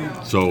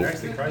 So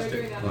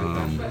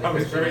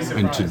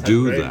and to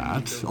do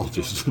that, I'll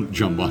just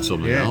jump on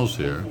something else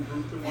here.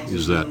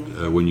 Is that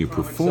when you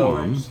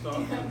perform,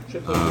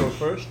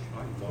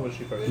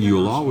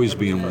 you'll always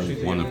be in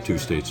one of two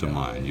states of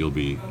mind. You'll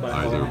be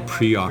either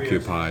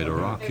preoccupied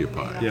or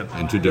occupied,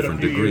 and to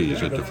different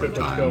degrees at different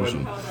times.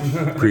 And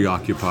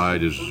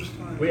preoccupied is,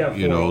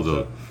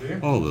 the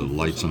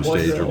lights on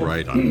stage are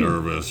bright, I'm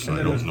nervous,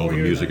 I don't know the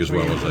music as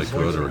well as I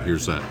could, or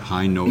here's that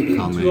high note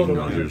coming,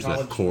 or here's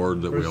that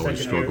chord that we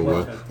always struggle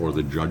with, or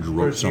the judge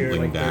wrote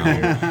something down.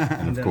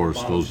 And of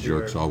course, those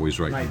jerks always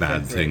write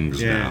bad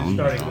things down.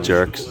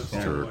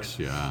 Jerks,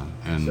 yeah.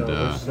 And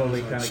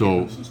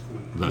so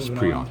that's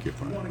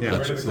preoccupied.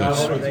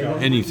 That's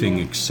anything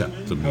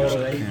except the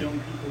music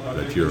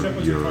that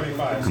you're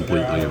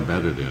completely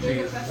embedded in.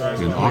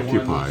 And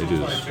occupied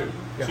is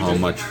how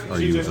much are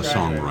you the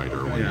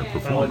songwriter when you're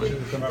performing.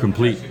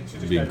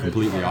 Being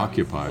completely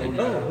occupied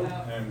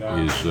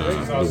is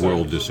the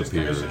world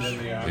disappears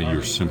and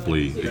you're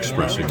simply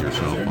expressing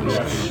yourself on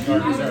stage.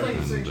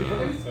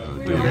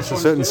 And there's a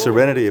certain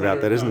serenity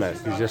about that, isn't there?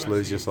 You just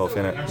lose yourself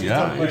in it.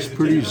 Yeah, it's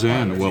pretty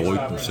zen. Well, we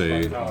can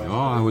say,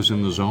 I was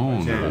in the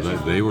zone, or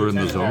they were in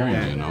the zone,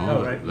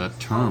 That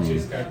term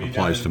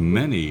applies to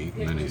many,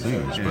 many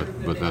things,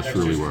 but that's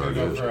really where it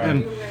is.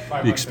 And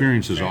the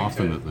experience is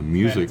often that the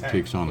music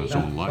takes on its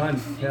own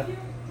life.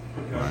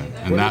 Right?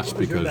 And that's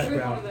because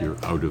you're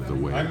out of the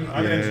way.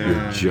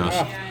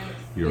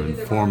 You're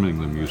informing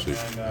the music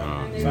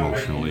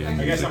emotionally and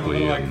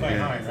musically and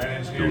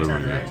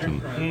delivering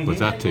it. But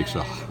that takes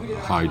a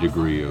high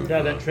degree of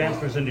that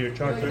transfers into your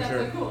chart for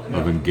sure.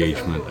 Of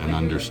engagement and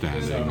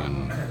understanding,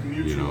 and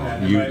you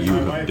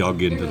have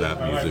dug into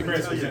that music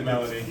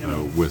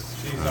with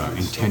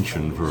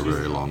intention for a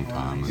very long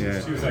time, and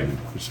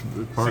it's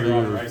part of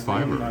your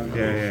fiber.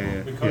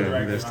 Yeah.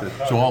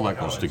 So all that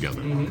goes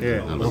together.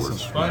 In other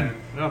words.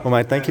 Well,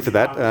 mate, thank you for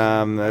that.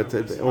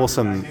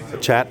 Awesome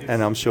chat,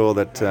 and I'm sure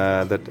that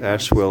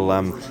Ash will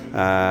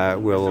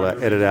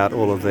edit out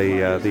all of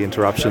the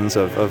interruptions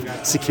of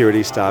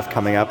security staff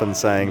coming up and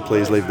saying,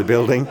 "Please leave the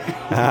building."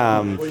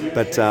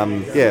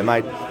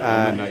 Mate.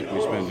 The night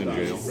we spent in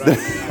jail.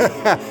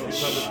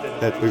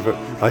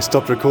 I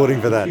stopped recording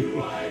for that.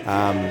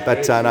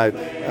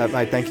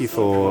 Mate, thank you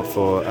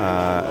for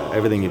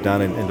everything you've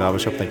done in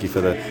Barbershop. Thank you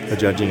for the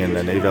judging and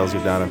evals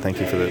you've done, and thank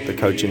you for the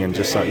coaching and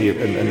just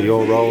and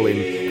your role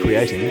in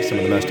creating some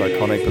of the most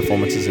iconic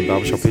performances in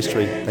Barbershop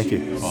history. Thank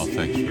you. Oh,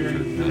 thanks,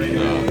 Richard.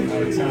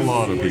 And a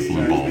lot of people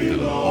involved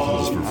in all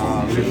those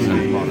performances.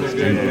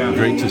 And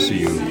great to see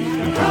you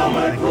in town.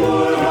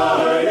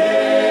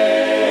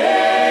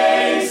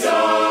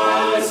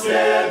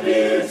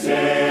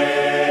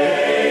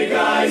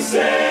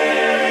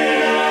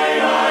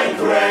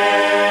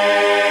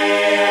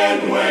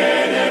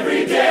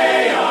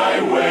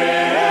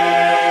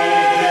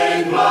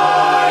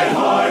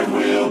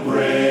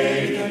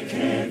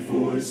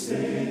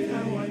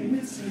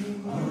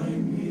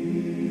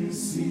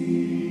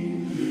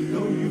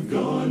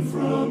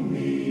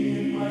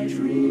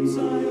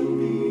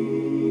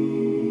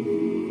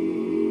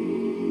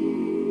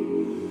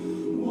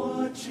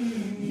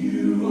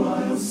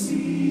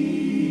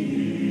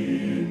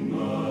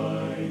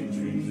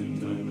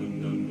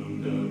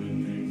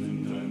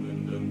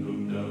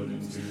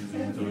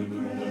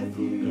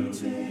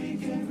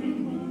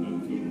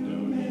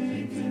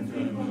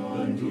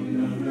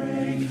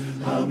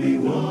 I'll be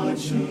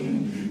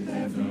watching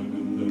every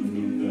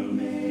move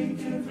make,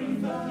 every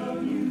vow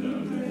you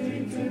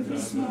break, every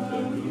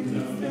smile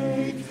you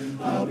fake.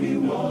 I'll be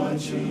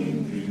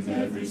watching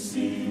every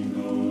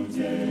single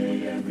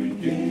day, every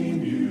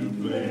game you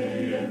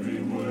play.